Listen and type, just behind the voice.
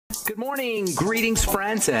Good morning, greetings,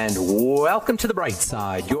 friends, and welcome to The Bright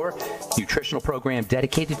Side, your nutritional program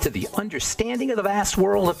dedicated to the understanding of the vast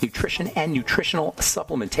world of nutrition and nutritional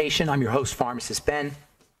supplementation. I'm your host, Pharmacist Ben,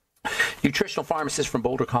 nutritional pharmacist from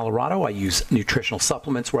Boulder, Colorado. I use nutritional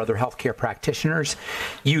supplements where other healthcare practitioners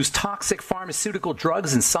use toxic pharmaceutical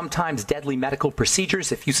drugs and sometimes deadly medical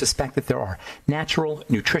procedures. If you suspect that there are natural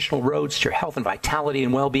nutritional roads to your health and vitality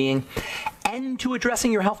and well-being, and to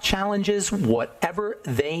addressing your health challenges, whatever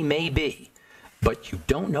they may be, but you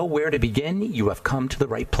don't know where to begin, you have come to the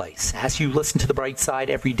right place. As you listen to The Bright Side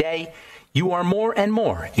every day, you are more and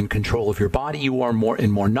more in control of your body. You are more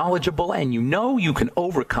and more knowledgeable, and you know you can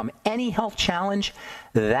overcome any health challenge.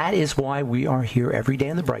 That is why we are here every day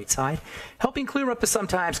on The Bright Side, helping clear up the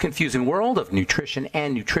sometimes confusing world of nutrition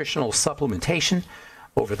and nutritional supplementation.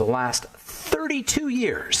 Over the last 32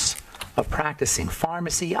 years of practicing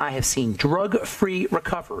pharmacy, I have seen drug-free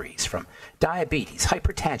recoveries from diabetes,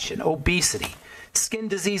 hypertension, obesity, skin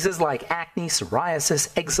diseases like acne, psoriasis,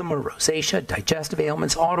 eczema, rosacea, digestive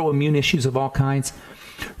ailments, autoimmune issues of all kinds.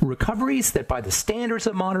 Recoveries that by the standards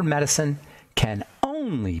of modern medicine can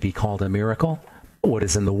only be called a miracle. What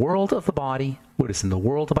is in the world of the body, what is in the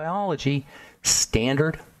world of biology,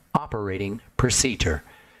 standard operating procedure.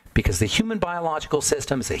 Because the human biological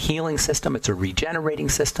system is a healing system, it's a regenerating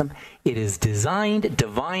system. It is designed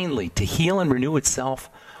divinely to heal and renew itself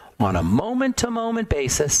on a moment-to-moment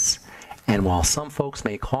basis. And while some folks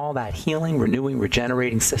may call that healing, renewing,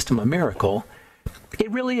 regenerating system a miracle,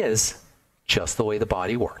 it really is just the way the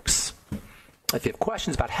body works. If you have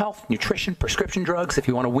questions about health, nutrition, prescription drugs, if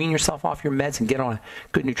you want to wean yourself off your meds and get on a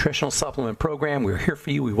good nutritional supplement program, we're here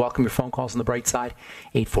for you. We welcome your phone calls on The Bright Side.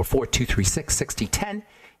 844-236-6010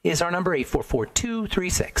 is our number,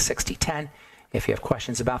 844-236-6010. If you have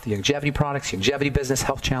questions about the longevity products, longevity business,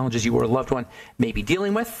 health challenges you or a loved one may be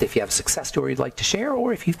dealing with, if you have a success story you'd like to share,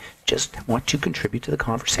 or if you just want to contribute to the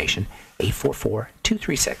conversation,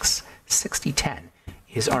 844-236-6010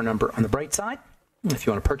 is our number on The Bright Side. If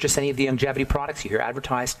you want to purchase any of the longevity products you hear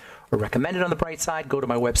advertised or recommended on The Bright Side, go to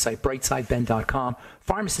my website, brightsideben.com,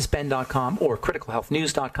 pharmacistben.com, or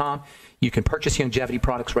criticalhealthnews.com. You can purchase longevity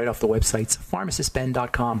products right off the websites,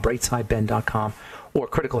 pharmacistben.com, brightsideben.com, or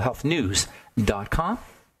criticalhealthnews.com.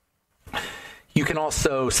 You can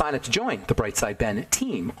also sign up to join the Bright Side Ben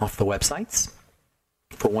team off the websites.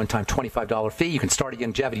 For a one-time $25 fee, you can start a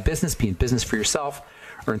longevity business, be in business for yourself,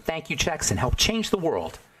 earn thank you checks, and help change the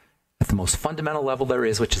world at the most fundamental level there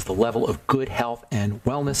is, which is the level of good health and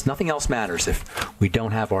wellness. Nothing else matters if we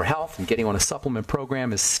don't have our health, and getting on a supplement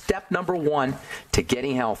program is step number one to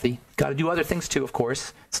getting healthy. Got to do other things too, of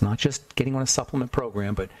course. It's not just getting on a supplement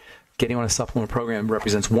program, but getting on a supplement program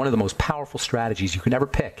represents one of the most powerful strategies you can ever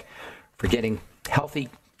pick for getting healthy,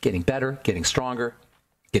 getting better, getting stronger,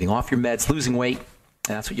 getting off your meds, losing weight.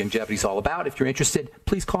 And that's what longevity is all about. If you're interested,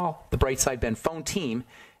 please call the Bright Side Ben phone team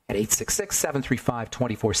at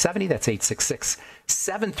 866-735-2470. That's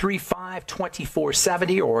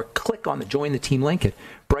 866-735-2470. Or click on the Join the Team link at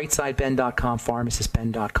brightsideben.com,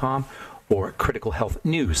 pharmacistben.com, or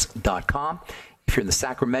criticalhealthnews.com. If you're in the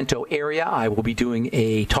Sacramento area, I will be doing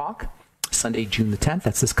a talk Sunday, June the 10th.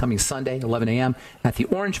 That's this coming Sunday, 11 a.m. at the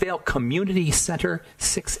Orangevale Community Center,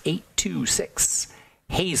 6826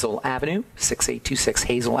 Hazel Avenue, 6826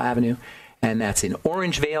 Hazel Avenue. And that's in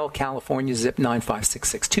Orangevale, California, zip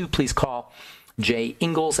 95662. Please call Jay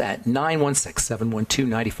Ingalls at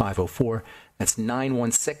 916-712-9504. That's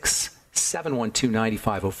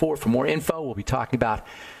 916-712-9504. For more info, we'll be talking about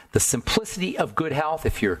the simplicity of good health.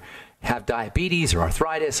 If you have diabetes or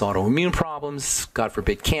arthritis, autoimmune problems, God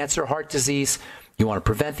forbid cancer, heart disease, you want to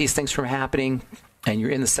prevent these things from happening, and you're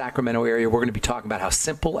in the Sacramento area, we're going to be talking about how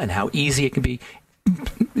simple and how easy it can be.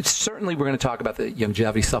 Certainly, we're going to talk about the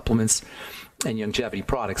longevity supplements and longevity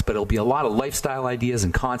products, but it'll be a lot of lifestyle ideas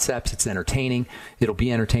and concepts. It's entertaining. It'll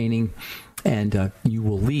be entertaining, and you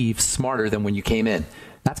will leave smarter than when you came in.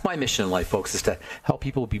 That's my mission in life, folks, is to help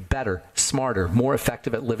people be better, smarter, more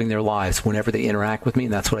effective at living their lives whenever they interact with me.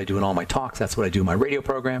 And that's what I do in all my talks. That's what I do in my radio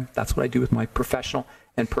program. That's what I do with my professional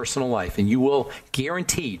and personal life. And you will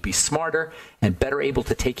guaranteed be smarter and better able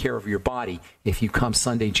to take care of your body if you come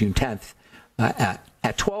Sunday, June 10th. At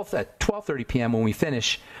 12:30 p.m. when we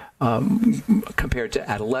finish, compared to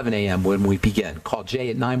at 11 a.m. when we begin. Call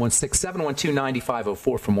Jay at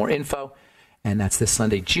 916-712-9504 for more info. And that's this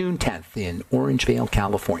Sunday, June 10th in Orangevale,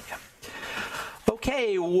 California.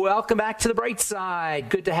 Okay, welcome back to The Bright Side.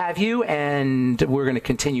 Good to have you. And we're going to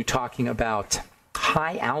continue talking about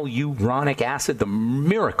high hyaluronic acid, the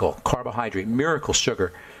miracle carbohydrate, miracle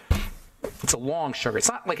sugar. It's a long sugar. It's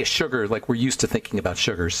not like a sugar like we're used to thinking about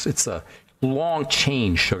sugars. It's a long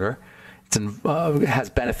chain sugar. It has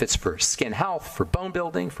benefits for skin health, for bone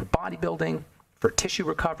building, for bodybuilding, for tissue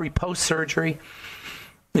recovery, post-surgery.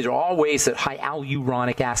 These are all ways that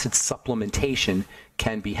hyaluronic acid supplementation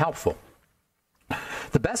can be helpful.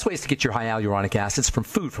 The best ways to get your hyaluronic acids from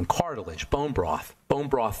food, from cartilage, bone broth,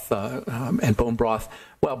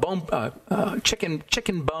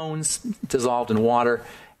 chicken bones dissolved in water,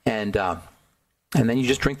 and then you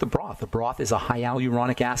just drink the broth. The broth is a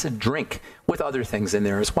hyaluronic acid drink with other things in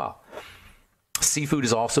there as well. Seafood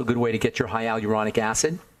is also a good way to get your hyaluronic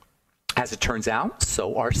acid. As it turns out,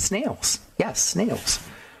 so are snails. Yes, snails.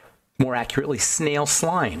 More accurately, snail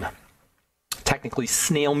slime. Technically,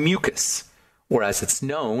 snail mucus, or as it's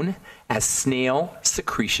known as snail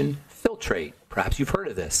secretion filtrate. Perhaps you've heard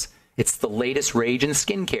of this. It's the latest rage in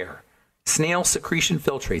skincare. Snail secretion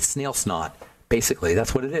filtrate, snail snot. Basically,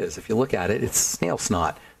 that's what it is. If you look at it, it's snail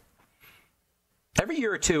snot. Every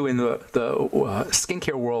year or two in the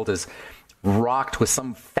skincare world is rocked with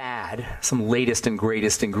some fad, some latest and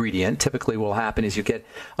greatest ingredient. Typically what will happen is you get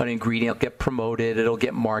an ingredient, it'll get promoted, it'll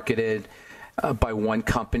get marketed by one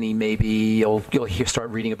company maybe. You'll start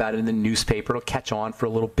reading about it in the newspaper. It'll catch on for a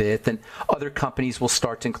little bit. Then other companies will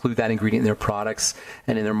start to include that ingredient in their products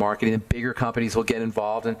and in their marketing. The bigger companies will get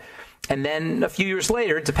involved. And then a few years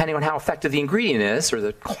later, depending on how effective the ingredient is or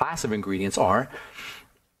the class of ingredients are,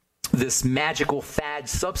 this magical fad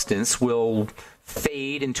substance will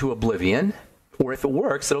fade into oblivion, or if it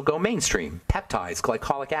works, it'll go mainstream. Peptides,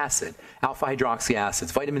 glycolic acid, alpha hydroxy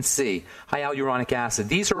acids, vitamin C, hyaluronic acid.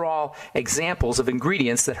 These are all examples of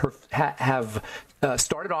ingredients that have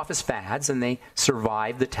started off as fads, and they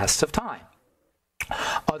survive the test of time.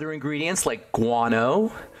 Other ingredients like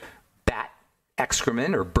guano, bat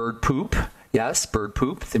excrement or bird poop. Yes, bird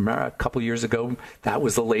poop. Remember a couple years ago, that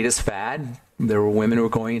was the latest fad. There were women who were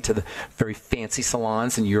going into the very fancy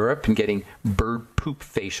salons in Europe and getting bird poop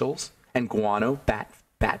facials and guano, bat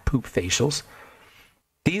poop facials.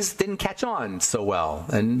 These didn't catch on so well.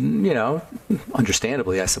 And,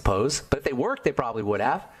 understandably, I suppose. But if they worked, they probably would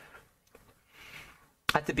have.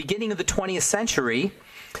 At the beginning of the 20th century,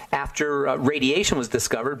 after radiation was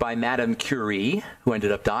discovered by Madame Curie, who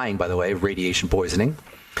ended up dying, by the way, of radiation poisoning,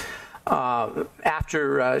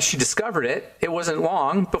 after she discovered it, it wasn't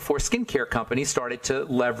long before skincare companies started to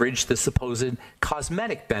leverage the supposed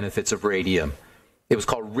cosmetic benefits of radium. It was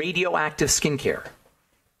called radioactive skincare.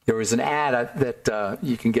 There was an ad that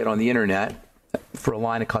you can get on the internet for a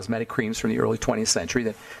line of cosmetic creams from the early 20th century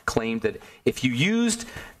that claimed that if you used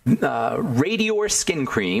Radior skin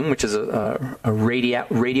cream, which is a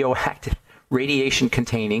radioactive, radiation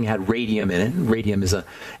containing, had radium in it. Radium is an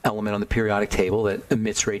element on the periodic table that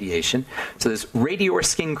emits radiation. So this Radior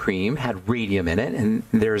skin cream had radium in it, and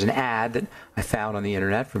there's an ad that I found on the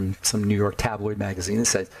internet from some New York tabloid magazine that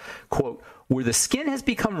says, quote, "Where the skin has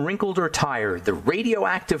become wrinkled or tired, the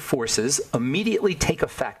radioactive forces immediately take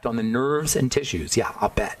effect on the nerves and tissues." Yeah, I'll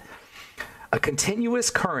bet. "A continuous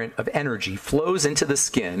current of energy flows into the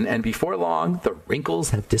skin, and before long, the wrinkles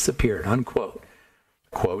have disappeared," unquote.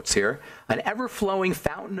 Quotes here, "An ever-flowing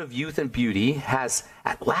fountain of youth and beauty has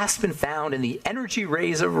at last been found in the energy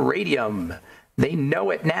rays of radium. They know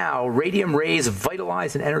it now. Radium rays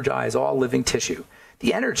vitalize and energize all living tissue.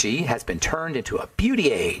 The energy has been turned into a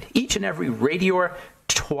beauty aid. Each and every Radior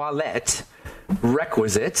toilette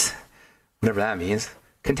requisite," whatever that means,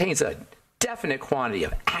 "contains a definite quantity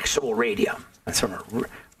of actual radium." That's from a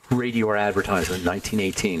Radior advertisement in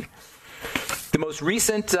 1918. The most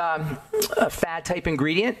recent fad-type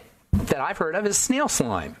ingredient that I've heard of is snail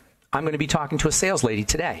slime. I'm going to be talking to a sales lady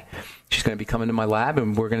today. She's going to be coming to my lab,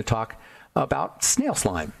 and we're going to talk about snail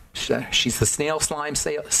slime. She's the snail slime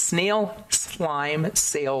sales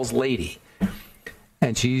lady,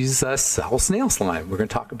 and she's sells snail slime. We're going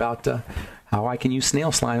to talk about how I can use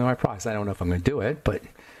snail slime in my products. I don't know if I'm going to do it, but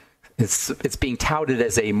it's being touted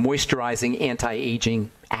as a moisturizing, anti-aging,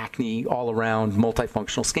 acne, all-around,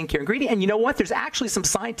 multifunctional skincare ingredient. And you know what? There's actually some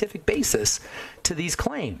scientific basis to these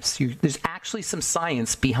claims. There's actually some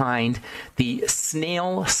science behind the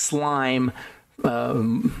snail slime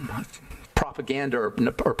propaganda or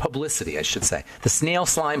publicity, I should say. The snail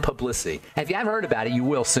slime publicity. And if you haven't heard about it, you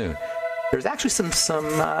will soon. There's actually some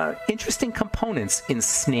interesting components in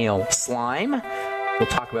snail slime. We'll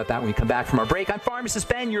talk about that when we come back from our break. I'm Pharmacist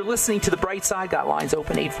Ben. You're listening to The Bright Side. Got lines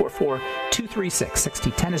open.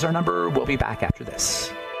 844-236-6010 is our number. We'll be back after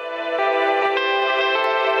this.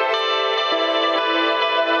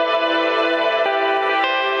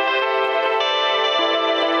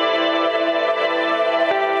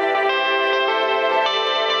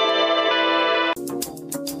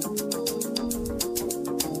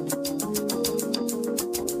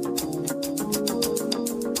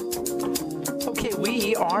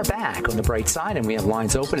 are back on the bright side, and we have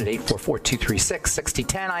lines open at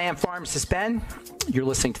 844-236-6010. I am Pharmacist Ben. You're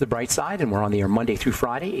listening to the bright side, and we're on the air Monday through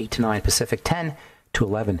Friday, 8 to 9 Pacific, 10 to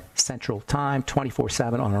 11 Central Time,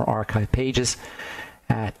 24/7 on our archive pages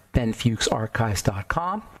at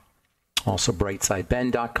benfuchsarchives.com, also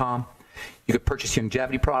brightsideben.com. You can purchase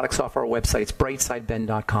longevity products off our websites,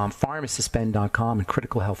 brightsideben.com, pharmacistben.com, and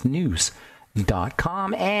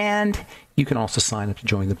criticalhealthnews.com. And you can also sign up to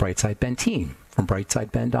join the Brightside Ben team from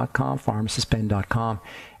brightsideben.com, pharmacistben.com,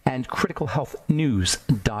 and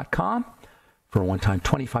criticalhealthnews.com. For a one-time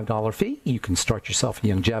 $25 fee, you can start yourself a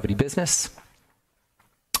longevity business,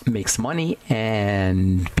 make some money,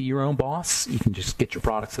 and be your own boss. You can just get your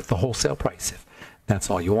products at the wholesale price if that's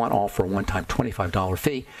all you want, all for a one-time $25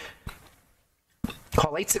 fee.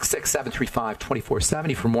 Call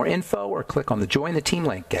 866-735-2470 for more info, or click on the Join the Team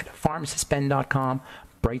link at pharmacistben.com,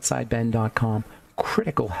 brightsideben.com,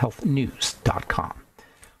 criticalhealthnews.com.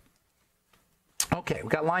 Okay, we've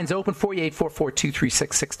got lines open for you,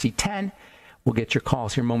 844-236-6010. We'll get your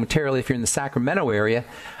calls here momentarily. If you're in the Sacramento area,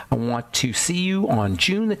 I want to see you on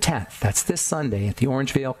June the 10th. That's this Sunday at the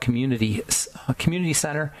Orangevale Community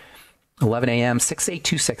Center, 11 a.m.,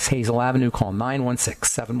 6826 Hazel Avenue. Call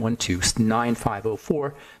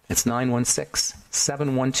 916-712-9504. That's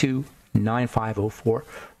 916-712-9504 for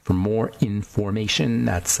more information.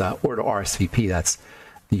 That's or to RSVP. That's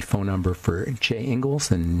the phone number for Jay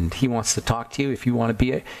Ingalls, and he wants to talk to you if you want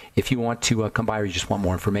to come by, or you just want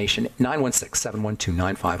more information.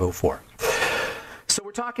 916-712-9504. So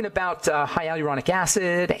we're talking about high hyaluronic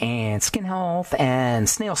acid and skin health and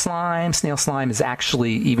snail slime. Snail slime is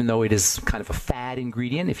actually, even though it is kind of a fad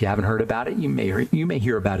ingredient, if you haven't heard about it, you may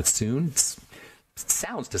hear about it soon. It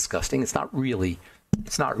sounds disgusting. It's not really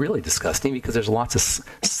disgusting, because there's lots of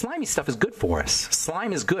slimy stuff is good for us.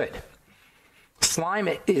 Slime is good. Slime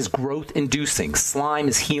is growth-inducing. Slime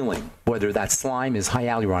is healing, whether that slime is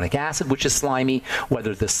hyaluronic acid, which is slimy,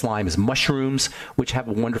 whether the slime is mushrooms, which have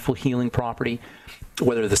a wonderful healing property,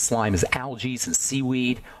 whether the slime is algae and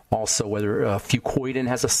seaweed, also whether fucoidin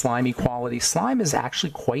has a slimy quality. Slime is actually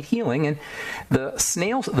quite healing, and the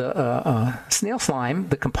snail slime,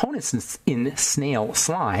 the components in snail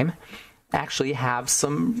slime actually have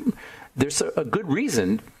some... There's a good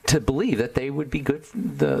reason to believe that they would be good.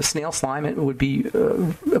 The snail slime would be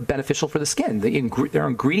beneficial for the skin. There are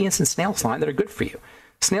ingredients in snail slime that are good for you.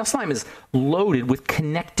 Snail slime is loaded with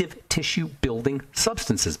connective tissue building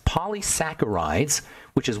substances, polysaccharides,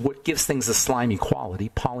 which is what gives things a slimy quality.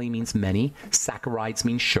 Poly means many, saccharides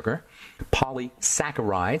means sugar.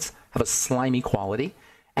 Polysaccharides have a slimy quality,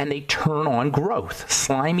 and they turn on growth.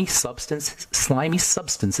 Slimy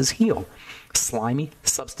substances heal. Slimy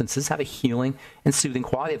substances have a healing and soothing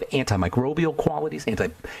quality. They have antimicrobial qualities,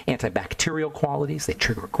 antibacterial qualities. They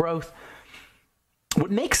trigger growth.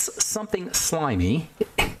 What makes something slimy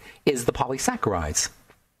is the polysaccharides,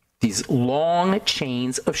 these long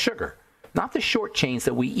chains of sugar, not the short chains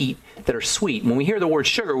that we eat that are sweet. When we hear the word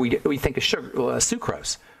sugar, we think of sugar,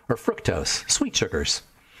 sucrose or fructose, sweet sugars.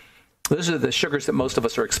 Those are the sugars that most of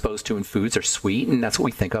us are exposed to in foods. Are sweet, and that's what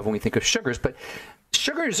we think of when we think of sugars. But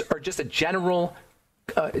sugars are just a general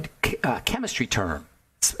chemistry term.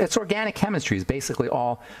 It's organic chemistry is basically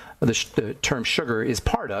all the term sugar is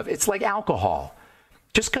part of. It's like alcohol.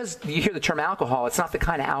 Just because you hear the term alcohol, it's not the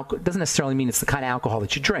kind of alcohol. It doesn't necessarily mean it's the kind of alcohol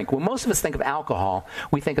that you drink. When most of us think of alcohol,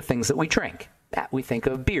 we think of things that we drink. We think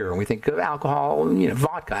of beer, and we think of alcohol,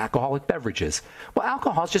 vodka, alcoholic beverages. Well,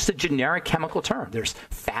 alcohol is just a generic chemical term. There's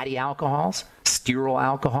fatty alcohols, stearyl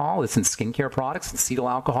alcohol. It's in skincare products, and cetyl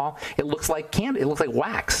alcohol. It looks like it looks like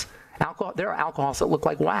wax. There are alcohols that look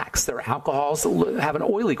like wax. There are alcohols that have an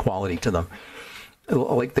oily quality to them,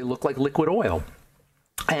 like they look like liquid oil.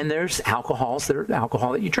 And there's alcohols that are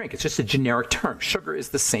alcohol that you drink. It's just a generic term. Sugar is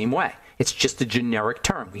the same way. It's just a generic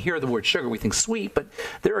term. We hear the word sugar, we think sweet, but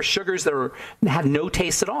there are sugars that have no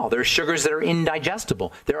taste at all. There are sugars that are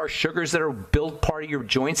indigestible. There are sugars that are build part of your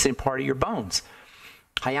joints and part of your bones.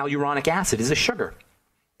 Hyaluronic acid is a sugar.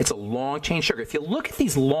 It's a long chain sugar. If you look at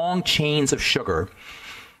these long chains of sugar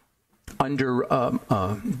under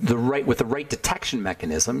with the right detection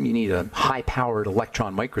mechanism, you need a high-powered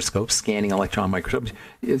electron microscope, scanning electron microscope.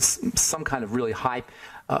 It's some kind of really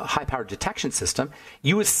high-powered detection system.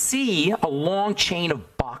 You would see a long chain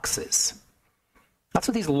of boxes. That's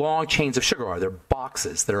what these long chains of sugar are. They're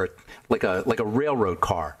boxes that are like a railroad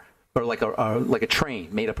car, or like a train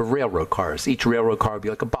made up of railroad cars. Each railroad car would be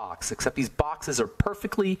like a box, except these boxes are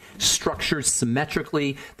perfectly structured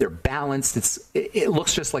symmetrically. They're balanced. It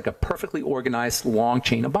looks just like a perfectly organized long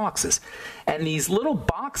chain of boxes. And these little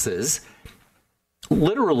boxes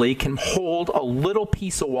literally can hold a little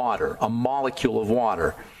piece of water, a molecule of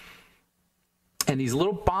water. And these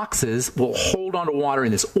little boxes will hold onto water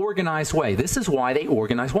in this organized way. This is why they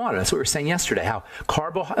organize water. That's what we were saying yesterday, how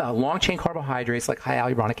long-chain carbohydrates like high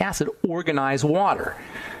hyaluronic acid organize water.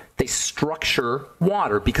 They structure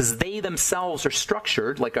water because they themselves are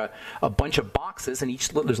structured like a bunch of boxes, and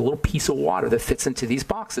there's a little piece of water that fits into these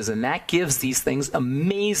boxes, and that gives these things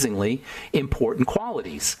amazingly important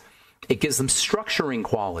qualities. It gives them structuring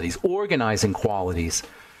qualities, organizing qualities.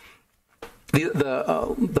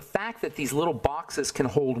 The fact that these little boxes can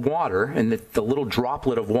hold water, and that the little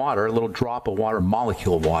droplet of water, a little drop of water,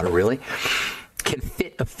 molecule of water really, can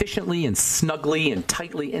fit efficiently and snugly and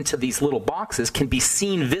tightly into these little boxes can be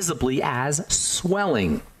seen visibly as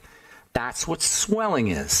swelling. That's what swelling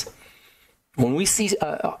is. When we see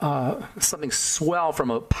something swell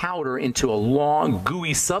from a powder into a long,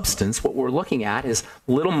 gooey substance, what we're looking at is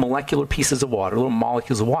little molecular pieces of water, little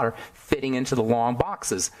molecules of water fitting into the long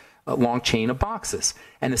boxes, a long chain of boxes.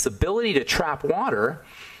 And this ability to trap water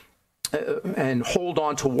and hold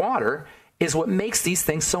on to water is what makes these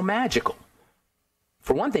things so magical.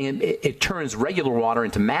 For one thing, it turns regular water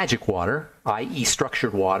into magic water, i.e.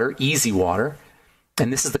 structured water, easy water.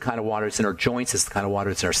 And this is the kind of water that's in our joints, it's the kind of water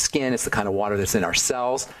that's in our skin, it's the kind of water that's in our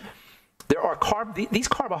cells. These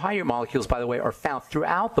carbohydrate molecules, by the way, are found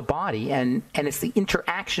throughout the body, and it's the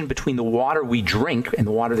interaction between the water we drink and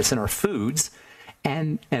the water that's in our foods,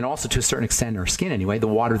 and also to a certain extent in our skin anyway, the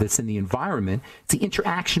water that's in the environment. It's the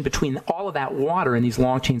interaction between all of that water and these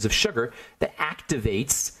long chains of sugar that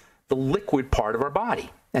activates the liquid part of our body.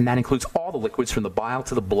 And that includes all the liquids from the bile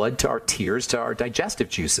to the blood to our tears to our digestive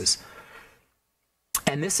juices.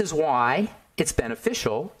 And this is why it's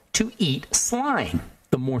beneficial to eat slime.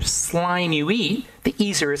 The more slime you eat, the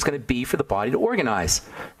easier it's going to be for the body to organize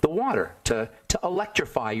the water, to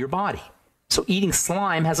electrify your body. So eating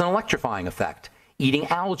slime has an electrifying effect. Eating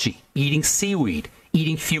algae, eating seaweed,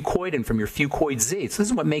 eating fucoidin from your Fucoid Z. So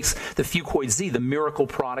this is what makes the Fucoid Z the miracle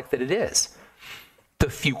product that it is. The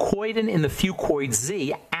fucoidin in the Fucoid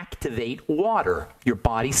Z activate water. Your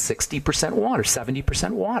body's 60% water,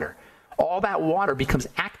 70% water. All that water becomes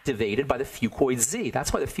activated by the Fucoid Z.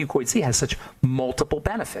 That's why the Fucoid Z has such multiple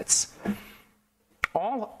benefits.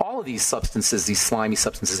 All of these substances, these slimy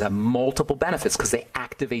substances, have multiple benefits because they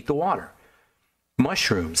activate the water.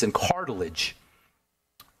 Mushrooms and cartilage,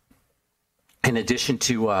 in addition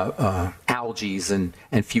to algae and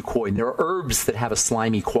fucoid. There are herbs that have a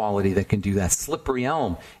slimy quality that can do that. Slippery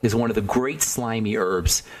elm is one of the great slimy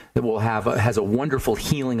herbs that has a wonderful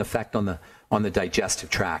healing effect on the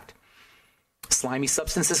digestive tract. Slimy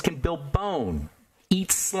substances can build bone.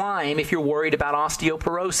 Eat slime if you're worried about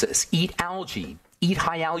osteoporosis. Eat algae. Eat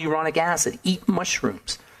high hyaluronic acid. Eat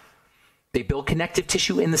mushrooms. They build connective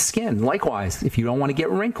tissue in the skin. Likewise, if you don't want to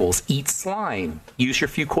get wrinkles, eat slime. Use your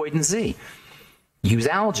Fucoidin Z. Use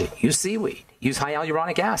algae, use seaweed, use high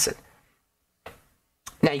hyaluronic acid.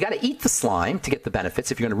 Now, you got to eat the slime to get the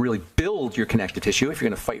benefits if you're going to really build your connective tissue, if you're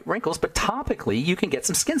going to fight wrinkles, but topically, you can get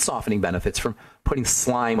some skin softening benefits from putting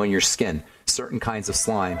slime on your skin. Certain kinds of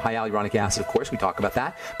slime. High hyaluronic acid, of course, we talk about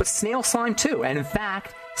that, but snail slime too. And in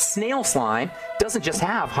fact, snail slime doesn't just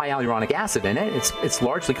have high hyaluronic acid in it. It's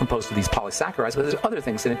largely composed of these polysaccharides, but there's other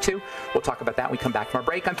things in it too. We'll talk about that when we come back from our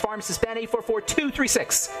break. I'm Pharmacist Ben.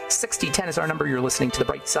 844-236-6010 is our number. You're listening to The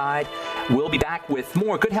Bright Side. We'll be back with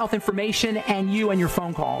more good health information and you and your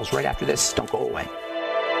phone calls right after this. Don't go away.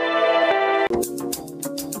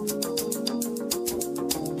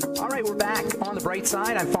 All right, we're back on The Bright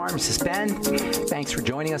Side. I'm Pharmacist Ben. Thanks for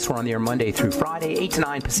joining us. We're on the air Monday through Friday, 8 to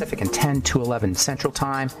 9 Pacific and 10 to 11 Central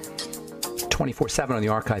Time. 24/7 on the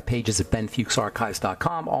archive pages at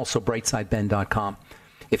benfuchsarchives.com, also brightsideben.com.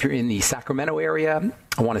 If you're in the Sacramento area,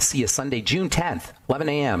 I want to see you Sunday, June 10th, 11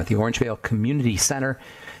 a.m. at the Orangevale Community Center,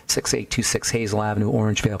 6826 Hazel Avenue,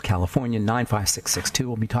 Orangevale, California, 95662.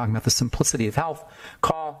 We'll be talking about the simplicity of health.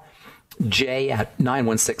 Call Jay at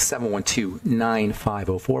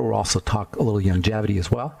 916-712-9504. We'll also talk a little longevity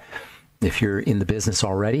as well. If you're in the business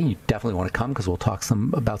already, you definitely want to come because we'll talk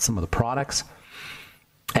about some of the products.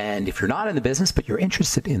 And if you're not in the business, but you're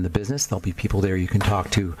interested in the business, there'll be people there you can talk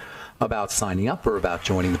to about signing up or about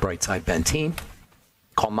joining the Brightside Ben team.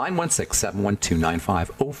 Call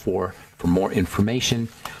 916-712-9504 for more information.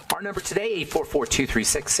 Our number today,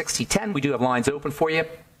 844-236-6010. We do have lines open for you.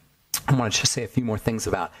 I want to just say a few more things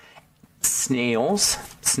about snails,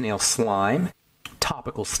 snail slime,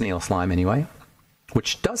 topical snail slime anyway,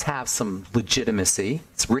 which does have some legitimacy.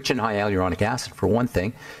 It's rich in high hyaluronic acid, for one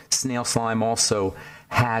thing. Snail slime also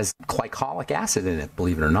has glycolic acid in it,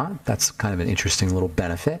 believe it or not. That's kind of an interesting little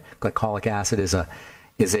benefit. Glycolic acid is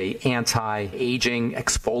is a anti-aging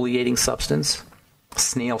exfoliating substance.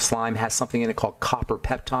 Snail slime has something in it called copper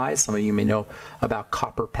peptides. Some of you may know about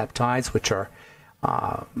copper peptides, which are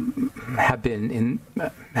have been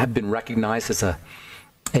recognized as a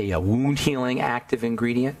wound healing active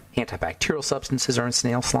ingredient. Antibacterial substances are in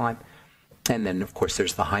snail slime. And then, of course,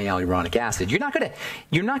 there's the high hyaluronic acid. You're not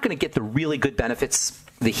gonna get the really good benefits,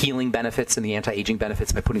 the healing benefits and the anti-aging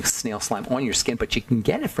benefits by putting snail slime on your skin, but you can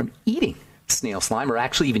get it from eating snail slime or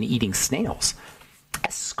actually even eating snails.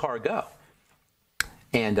 Escargot.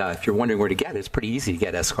 And if you're wondering where to get it, it's pretty easy to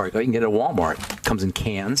get escargot. You can get it at Walmart. It comes in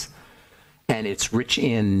cans. And it's rich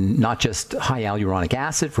in not just high hyaluronic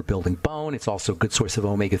acid for building bone, it's also a good source of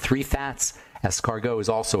omega-3 fats. Escargot is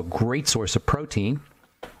also a great source of protein.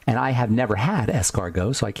 And I have never had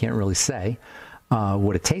escargot, so I can't really say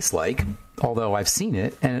what it tastes like, although I've seen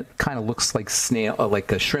it, and it kind of looks like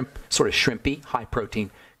like a shrimp, sort of shrimpy, high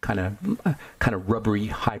protein, kind of rubbery,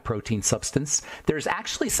 high protein substance. There's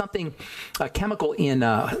actually something, a chemical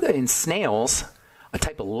in snails, a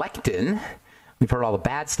type of lectin. We've heard all the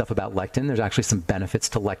bad stuff about lectin. There's actually some benefits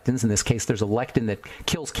to lectins. In this case, there's a lectin that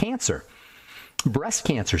kills cancer, breast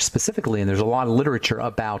cancer specifically, and there's a lot of literature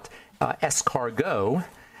about escargot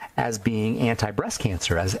as being anti-breast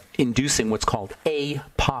cancer, as inducing what's called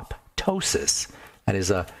apoptosis. That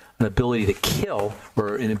is an ability to kill,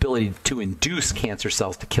 or an ability to induce cancer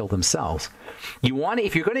cells to kill themselves. You want to,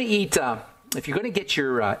 if you're going to eat, if you're going to get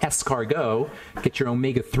your escargot, get your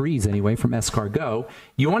omega-3s anyway from escargot,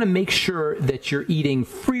 you want to make sure that you're eating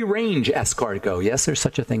free-range escargot. Yes, there's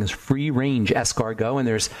such a thing as free-range escargot, and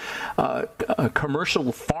there's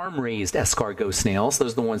commercial farm-raised escargot snails.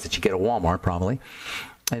 Those are the ones that you get at Walmart probably.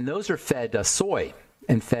 And those are fed soy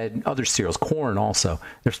and fed other cereals, corn also.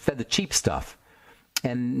 They're fed the cheap stuff.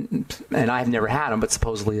 And I've never had them, but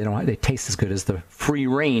supposedly they taste as good as the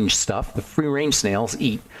free-range stuff. The free-range snails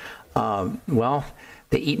eat, well,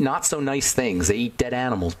 they eat not so nice things. They eat dead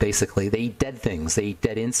animals, basically. They eat dead things. They eat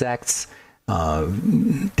dead insects.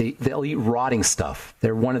 They'll eat rotting stuff.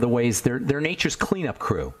 They're one of the ways, they're nature's cleanup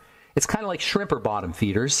crew. It's kind of like shrimp are bottom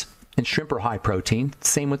feeders, and shrimp are high protein.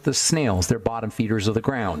 Same with the snails. They're bottom feeders of the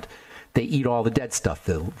ground. They eat all the dead stuff,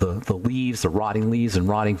 the leaves, the rotting leaves and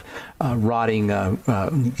rotting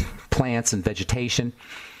plants and vegetation.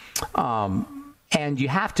 And you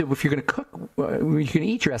have to, if you're going to cook, you're going to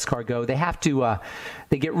eat your escargot,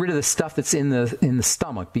 they get rid of the stuff that's in the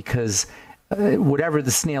stomach, because whatever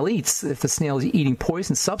the snail eats, if the snail is eating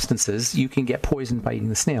poison substances, you can get poisoned by eating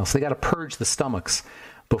the snail. So they got to purge the stomachs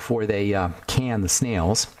before they can the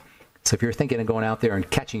snails. So if you're thinking of going out there and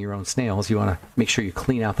catching your own snails, you want to make sure you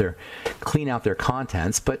clean out their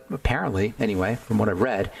contents. But apparently, anyway, from what I've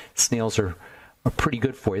read, snails are pretty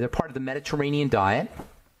good for you. They're part of the Mediterranean diet.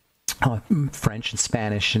 French and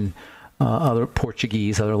Spanish and other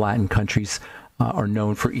Portuguese, other Latin countries are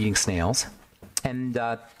known for eating snails. And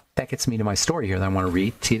that gets me to my story here that I want to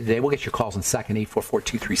read to you today. We'll get your calls in a second,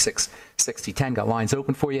 844-236-6010. Got lines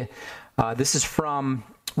open for you. This is from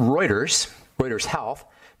Reuters Health.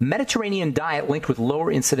 Mediterranean diet linked with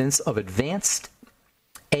lower incidence of advanced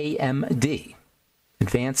AMD,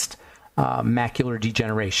 advanced macular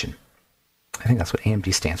degeneration. I think that's what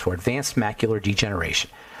AMD stands for, advanced macular degeneration.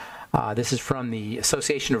 This is from the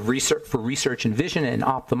Association of Research in Vision and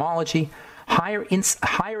Ophthalmology. Higher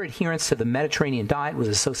adherence to the Mediterranean diet was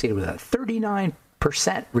associated with a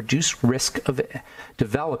 39% reduced risk of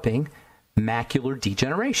developing macular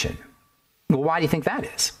degeneration. Well, why do you think that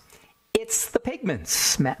is? It's the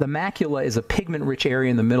pigments. The macula is a pigment-rich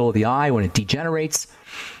area in the middle of the eye. When it degenerates,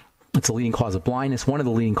 it's a leading cause of blindness, one of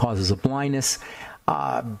the leading causes of blindness.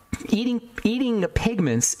 Eating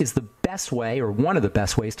pigments is the best way, or one of the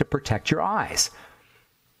best ways, to protect your eyes.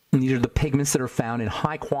 And these are the pigments that are found in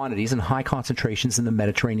high quantities and high concentrations in the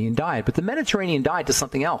Mediterranean diet. But the Mediterranean diet does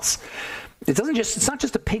something else. It's not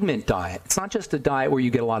just a pigment diet. It's not just a diet where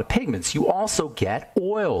you get a lot of pigments. You also get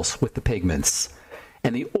oils with the pigments.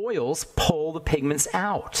 And the oils pull the pigments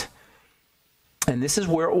out. And this is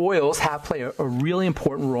where oils play a really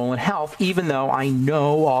important role in health, even though I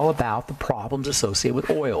know all about the problems associated with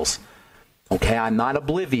oils. Okay, I'm not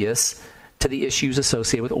oblivious to the issues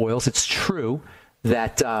associated with oils. It's true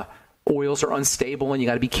that oils are unstable and you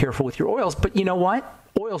got to be careful with your oils. But you know what?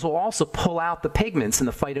 Oils will also pull out the pigments and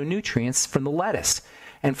the phytonutrients from the lettuce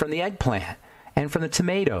and from the eggplant and from the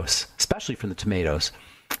tomatoes, especially from the tomatoes,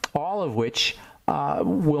 all of which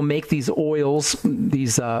will make these oils,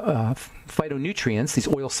 these phytonutrients, these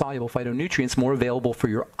oil-soluble phytonutrients, more available for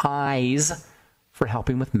your eyes for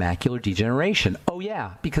helping with macular degeneration. Oh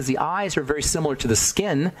yeah, because the eyes are very similar to the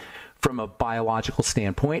skin from a biological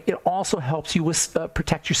standpoint. It also helps you with,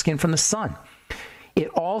 protect your skin from the sun. It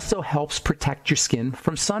also helps protect your skin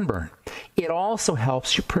from sunburn. It also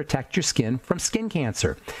helps you protect your skin from skin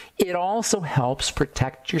cancer. It also helps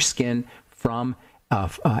protect your skin from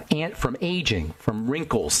aging, from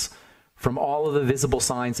wrinkles, from all of the visible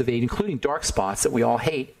signs of age, including dark spots that we all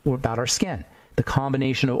hate about our skin. The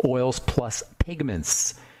combination of oils plus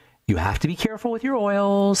pigments. You have to be careful with your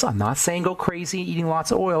oils. I'm not saying go crazy eating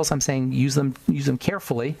lots of oils. I'm saying use them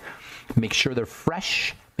carefully. Make sure they're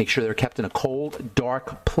fresh. Make sure they're kept in a cold,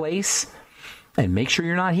 dark place. And make sure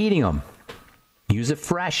you're not heating them. Use it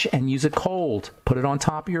fresh and use it cold. Put it on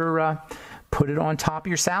top of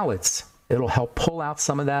your salads. It'll help pull out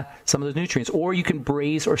some of those nutrients. Or you can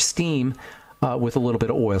braise or steam with a little bit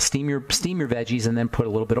of oil. Steam your veggies and then put a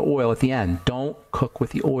little bit of oil at the end. Don't cook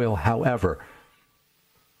with the oil, however.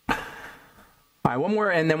 All right, one more,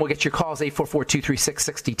 and then we'll get your calls,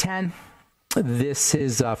 844-236-6010. This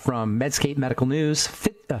is from Medscape Medical News.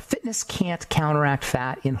 Fitness can't counteract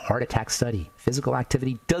fat in heart attack study. Physical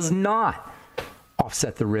activity does not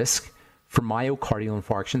offset the risk for myocardial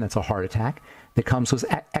infarction, that's a heart attack, that comes with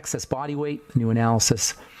excess body weight. New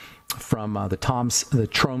analysis from the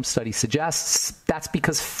TROM study suggests that's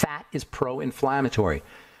because fat is pro-inflammatory.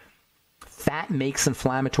 Fat makes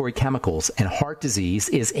inflammatory chemicals, and heart disease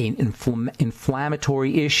is an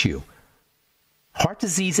inflammatory issue. Heart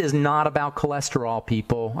disease is not about cholesterol,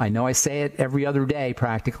 people. I know I say it every other day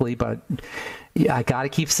practically, but I got to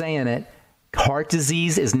keep saying it. Heart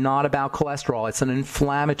disease is not about cholesterol. It's an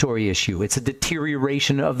inflammatory issue. It's a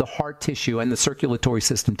deterioration of the heart tissue and the circulatory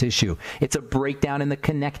system tissue. It's a breakdown in the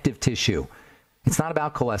connective tissue. It's not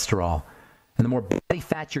about cholesterol. And the more body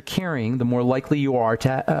fat you're carrying, the more likely you are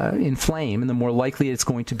to inflame, and the more likely it's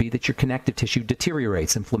going to be that your connective tissue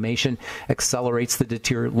deteriorates. Inflammation accelerates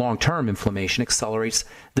long-term inflammation accelerates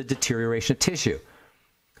the deterioration of tissue.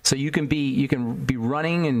 So you can be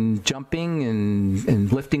running and jumping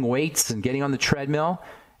and lifting weights and getting on the treadmill,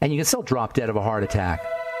 and you can still drop dead of a heart attack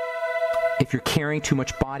if you're carrying too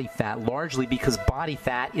much body fat, largely because body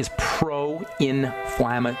fat is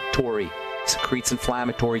pro-inflammatory, secretes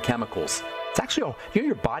inflammatory chemicals. It's actually,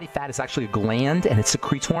 your body fat is actually a gland, and it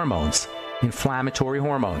secretes hormones, inflammatory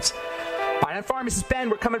hormones. All right, I'm Pharmacist Ben.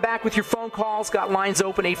 We're coming back with your phone calls. Got lines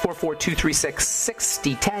open,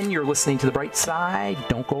 844-236-6010. You're listening to The Bright Side.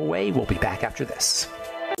 Don't go away. We'll be back after this.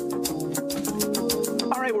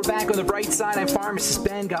 All right, we're back on The Bright Side. I'm Pharmacist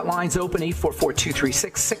Ben. Got lines open,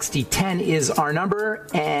 844-236-6010 is our number.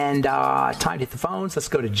 And time to hit the phones. Let's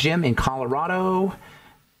go to Jim in Colorado.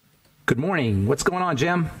 Good morning. What's going on,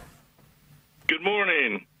 Jim? Good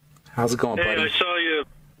morning. How's it going, buddy? Hey, I saw you.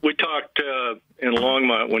 We talked in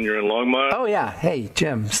Longmont when you're in Longmont. Oh, yeah. Hey,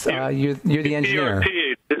 Jim, you're the engineer.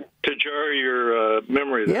 PRP, to jar your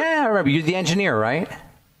memory there. Yeah, I remember. You're the engineer, right?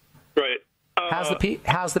 Right. How's the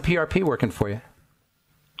PRP working for you?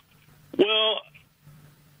 Well,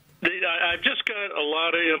 I've just got a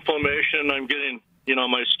lot of inflammation. I'm getting,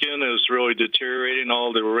 my skin is really deteriorating,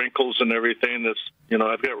 all the wrinkles and everything.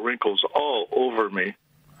 I've got wrinkles all over me.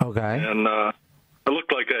 Okay. And I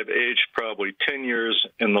look like I've aged probably 10 years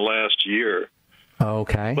in the last year.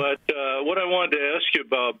 Okay. But what I wanted to ask you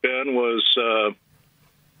about, Ben, was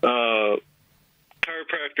chiropractor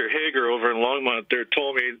Hager over in Longmont there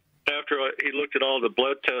told me after he looked at all the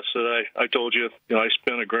blood tests that I told you, I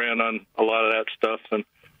spent $1,000 on a lot of that stuff. And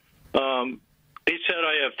he said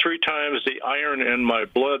I have 3 times the iron in my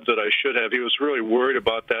blood that I should have. He was really worried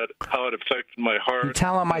about that, how it affected my heart. You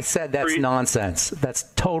tell him I said that's nonsense. That's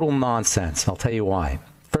total nonsense. I'll tell you why.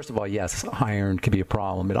 First of all, yes, iron can be a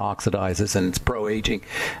problem. It oxidizes, and it's pro-aging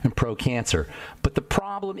and pro-cancer. But the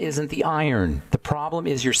problem isn't the iron. The problem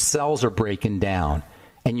is your cells are breaking down,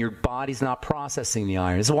 and your body's not processing the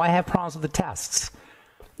iron. This is why I have problems with the tests.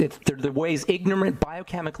 They're the ways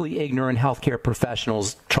biochemically ignorant healthcare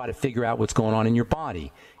professionals try to figure out what's going on in your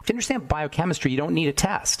body. If you understand biochemistry, you don't need a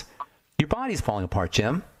test. Your body's falling apart,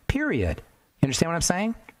 Jim. Period. You understand what I'm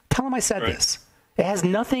saying? Tell them I said this. It has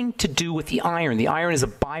nothing to do with the iron. The iron is a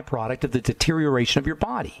byproduct of the deterioration of your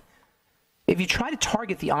body. If you try to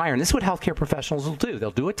target the iron, this is what healthcare professionals will do. They'll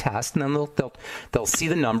do a test, and then they'll see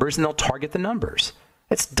the numbers, and they'll target the numbers.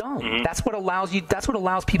 It's dumb. Mm-hmm. That's what allows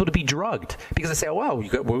people to be drugged, because they say, "Oh, well,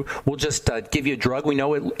 we'll just give you a drug. We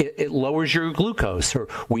know it lowers your glucose, or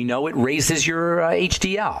we know it raises your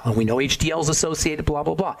HDL, and we know HDL is associated, blah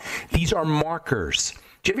blah blah." These are markers.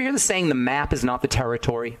 Do you ever hear the saying, "The map is not the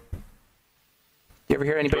territory"? You ever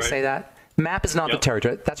hear anybody say that? Map is not the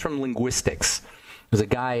territory. That's from linguistics. There's a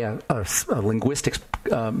guy, a linguistics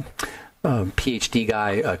PhD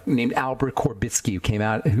guy named Albert Korbitsky, who came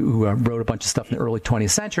out, who wrote a bunch of stuff in the early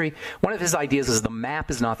 20th century. One of his ideas is the map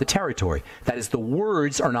is not the territory. That is, the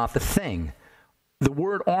words are not the thing. The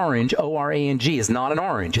word orange, O-R-A-N-G, is not an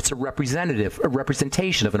orange. It's a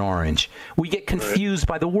representation of an orange. We get confused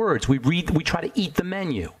by the words. We try to eat the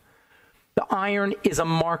menu. The iron is a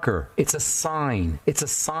marker. It's a sign. It's a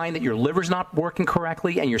sign that your liver's not working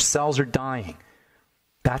correctly and your cells are dying.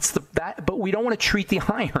 But we don't want to treat the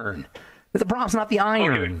iron. The problem's not the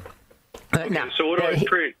iron. Okay. Now, so what do I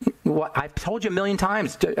treat? Well, I've told you a million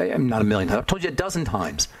times. Not a million times. I've told you a dozen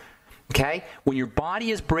times. Okay? When your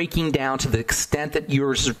body is breaking down to the extent that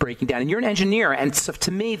yours is breaking down, and you're an engineer, and so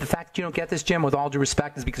to me, the fact that you don't get this, Jim, with all due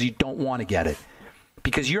respect, is because you don't want to get it.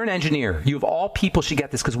 Because you're an engineer. You of all people should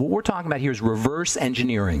get this, because what we're talking about here is reverse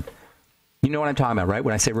engineering. You know what I'm talking about, right?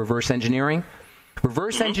 When I say reverse engineering?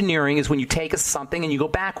 Reverse engineering is when you take something and you go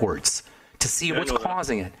backwards to see what's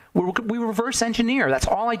causing it. We reverse engineer. That's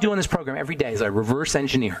all I do in this program every day is I reverse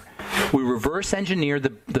engineer. We reverse engineer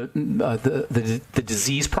the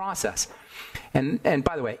disease process. And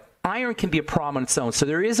by the way, iron can be a problem on its own. So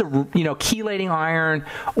there is a chelating iron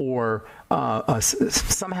or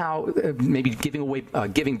somehow maybe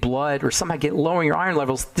giving blood or somehow lowering your iron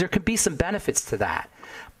levels. There could be some benefits to that.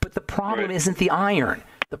 But the problem isn't the iron.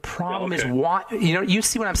 The problem is what you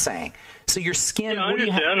see what I'm saying. So your skin. Yeah, I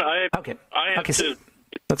understand. Okay. So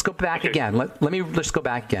let's go back again. Let's go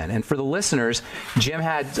back again. And for the listeners, Jim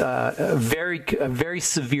had a very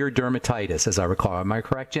severe dermatitis, as I recall. Am I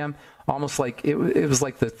correct, Jim? Almost like it was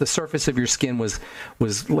like the surface of your skin was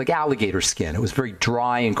like alligator skin. It was very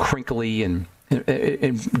dry and crinkly and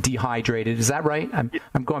dehydrated. Is that right?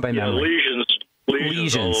 I'm going by memory.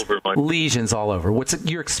 Lesions all over. What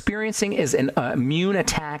you're experiencing is an immune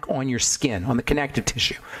attack on your skin, on the connective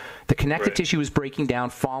tissue. The connective tissue is breaking down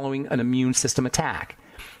following an immune system attack.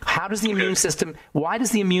 How does the immune system, why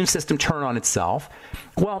does the immune system turn on itself?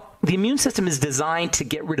 Well, the immune system is designed to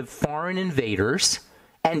get rid of foreign invaders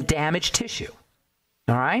and damage tissue.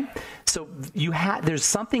 All right? So there's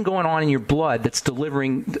something going on in your blood that's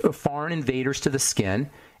delivering foreign invaders to the skin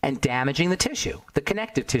and damaging the tissue, the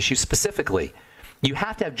connective tissue specifically. You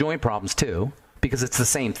have to have joint problems too, because it's the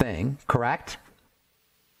same thing, correct?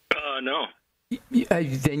 No.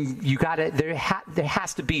 Then you got to. There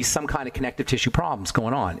has to be some kind of connective tissue problems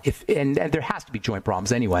going on. And there has to be joint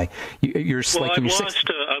problems anyway. I've lost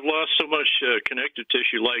so much connective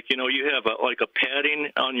tissue. Like you have a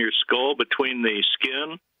padding on your skull between the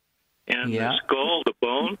skin and the skull, the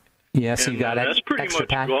bone. Yeah, so you got that's pretty much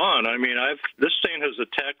gone. I mean, this thing has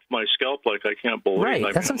attacked my scalp like I can't believe.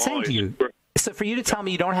 Right, that's what I'm saying to you. So for you to tell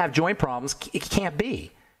me you don't have joint problems, it can't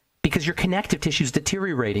be. Because your connective tissue is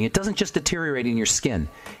deteriorating. It doesn't just deteriorate in your skin.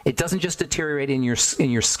 It doesn't just deteriorate in your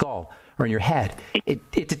skull or in your head.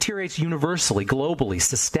 It deteriorates universally, globally,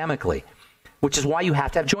 systemically, which is why you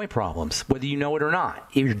have to have joint problems, whether you know it or not.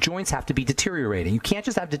 Your joints have to be deteriorating. You can't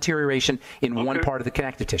just have deterioration in one part of the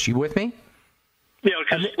connective tissue. You with me? Yeah,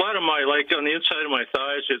 because a lot of my, like on the inside of my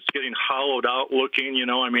thighs, it's getting hollowed out looking.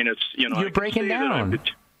 I mean, it's You're breaking down.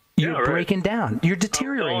 You're breaking down. You're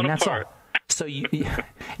deteriorating. That's all. So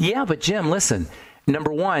yeah, but Jim, listen.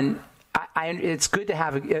 Number one, it's good to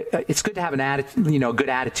have an attitude, good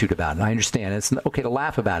attitude about it. I understand it's okay to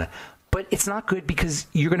laugh about it, but it's not good because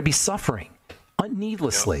you're going to be suffering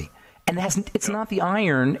needlessly, and it's not the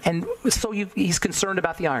iron. And so he's concerned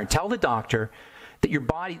about the iron. Tell the doctor that your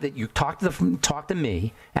body, that you talk to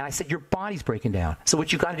me, and I said your body's breaking down. So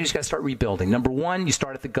what you got to do is you got to start rebuilding. Number one, you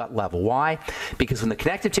start at the gut level. Why? Because when the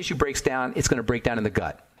connective tissue breaks down, it's going to break down in the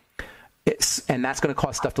gut. And that's going to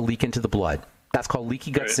cause stuff to leak into the blood. That's called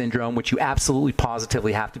leaky gut syndrome, which you absolutely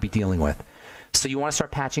positively have to be dealing with. So you want to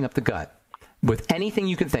start patching up the gut with anything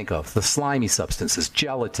you can think of, the slimy substances,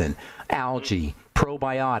 gelatin, algae,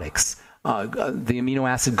 probiotics, the amino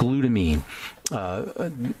acid glutamine,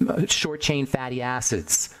 short-chain fatty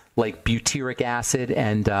acids like butyric acid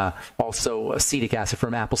and also acetic acid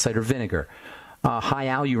from apple cider vinegar, high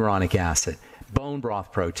hyaluronic acid, bone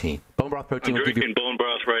broth protein. Bone broth protein will give you bone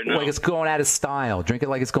broth right now. Like it's going out of style. Drink it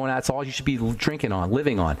like it's going out. It's all you should be drinking on,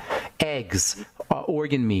 living on. Eggs,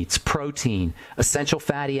 organ meats, protein, essential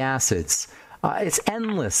fatty acids. It's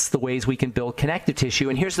endless the ways we can build connective tissue.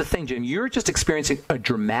 And here's the thing, Jim. You're just experiencing a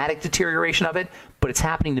dramatic deterioration of it, but it's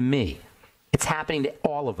happening to me. It's happening to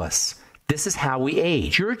all of us. This is how we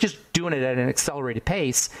age. You're just doing it at an accelerated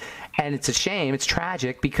pace, and it's a shame. It's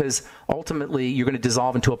tragic because ultimately you're going to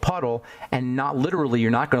dissolve into a puddle, and not literally. You're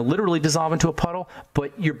not going to literally dissolve into a puddle,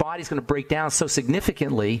 but your body's going to break down so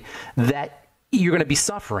significantly that you're going to be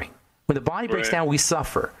suffering. When the body breaks down, we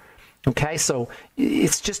suffer. Okay, so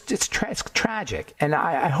it's tragic, and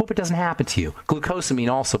I hope it doesn't happen to you. Glucosamine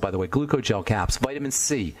also, by the way, glucogel caps, vitamin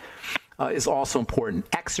C is also important.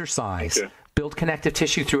 Exercise. build connective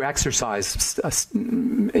tissue through exercise.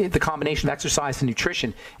 The combination of exercise and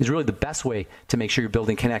nutrition is really the best way to make sure you're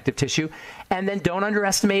building connective tissue. And then don't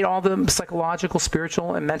underestimate all the psychological,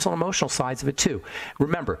 spiritual, and mental and emotional sides of it too.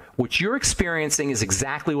 Remember, what you're experiencing is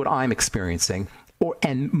exactly what I'm experiencing.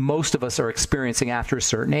 And most of us are experiencing after a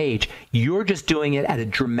certain age. You're just doing it at a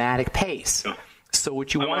dramatic pace. So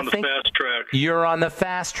what you want to think, fast track. You're on the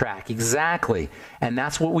fast track, exactly. And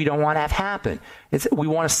that's what we don't want to have happen. We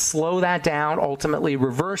want to slow that down, ultimately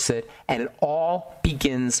reverse it, and it all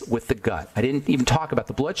begins with the gut. I didn't even talk about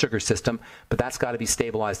the blood sugar system, but that's got to be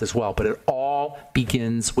stabilized as well. But it all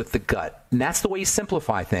begins with the gut. And that's the way you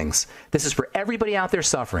simplify things. This is for everybody out there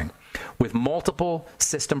suffering with multiple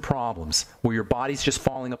system problems where your body's just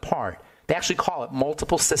falling apart. They actually call it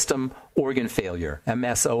multiple system organ failure,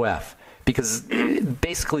 MSOF. Because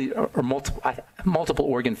basically, or multiple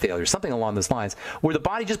organ failure, something along those lines, where the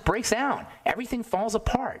body just breaks down, everything falls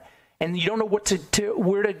apart, and you don't know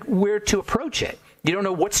where to approach it. You don't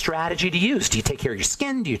know what strategy to use. Do you take care of your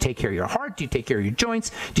skin? Do you take care of your heart? Do you take care of your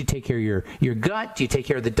joints? Do you take care of your gut? Do you take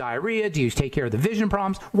care of the diarrhea? Do you take care of the vision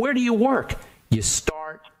problems? Where do you work? You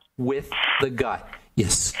start with the gut. You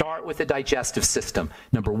start with the digestive system.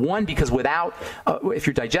 Number one, because without, if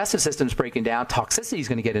your digestive system is breaking down, toxicity is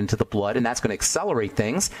going to get into the blood, and that's going to accelerate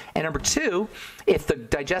things. And number two, if the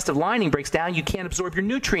digestive lining breaks down, you can't absorb your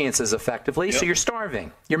nutrients as effectively, so you're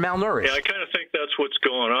starving. You're malnourished. Yeah, I kind of think that's what's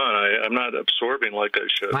going on. I'm not absorbing like I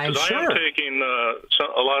should. I'm sure. I am taking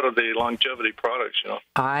a lot of the longevity products,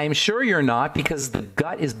 I'm sure you're not, because the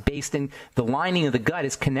gut is based in, the lining of the gut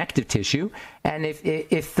is connective tissue. And if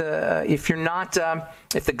you're not,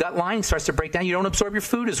 if the gut lining starts to break down, you don't absorb your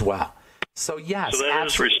food as well. So yes, so that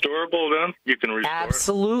is restorable then? You can restore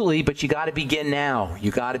absolutely, it? But you got to begin now.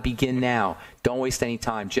 You got to begin now. Don't waste any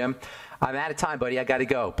time, Jim. I'm out of time, buddy. I got to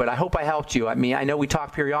go. But I hope I helped you. I mean, I know we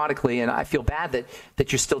talk periodically, and I feel bad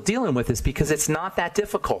that you're still dealing with this, because it's not that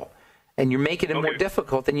difficult, and you're making it more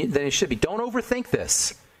difficult than it should be. Don't overthink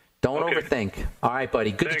this. Don't overthink. All right,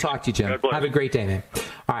 buddy. Good to talk to you, Jim. Have a great day, man.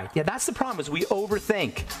 All right. Yeah, that's the problem, is we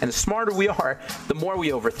overthink. And the smarter we are, the more we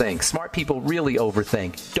overthink. Smart people really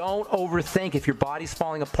overthink. Don't overthink. If your body's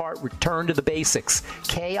falling apart, return to the basics.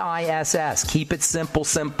 KISS. Keep it simple,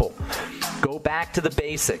 simple. Go back to the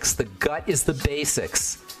basics. The gut is the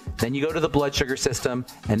basics. Then you go to the blood sugar system,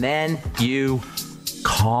 and then you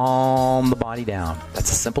calm the body down.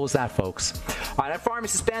 That's as simple as that, folks. All right, I'm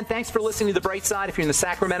Pharmacist Ben. Thanks for listening to The Bright Side. If you're in the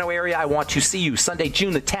Sacramento area, I want to see you Sunday,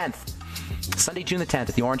 June the 10th. Sunday, June the 10th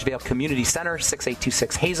at the Orangevale Community Center,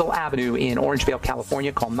 6826 Hazel Avenue in Orangevale,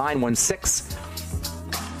 California. Call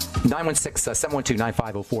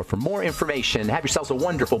 916-712-9504 for more information. Have yourselves a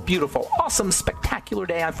wonderful, beautiful, awesome, spectacular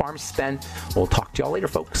day. I'm Pharmacist Ben. We'll talk to y'all later,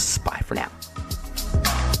 folks. Bye for now.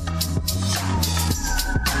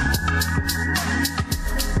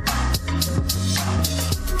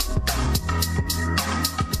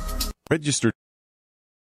 Registered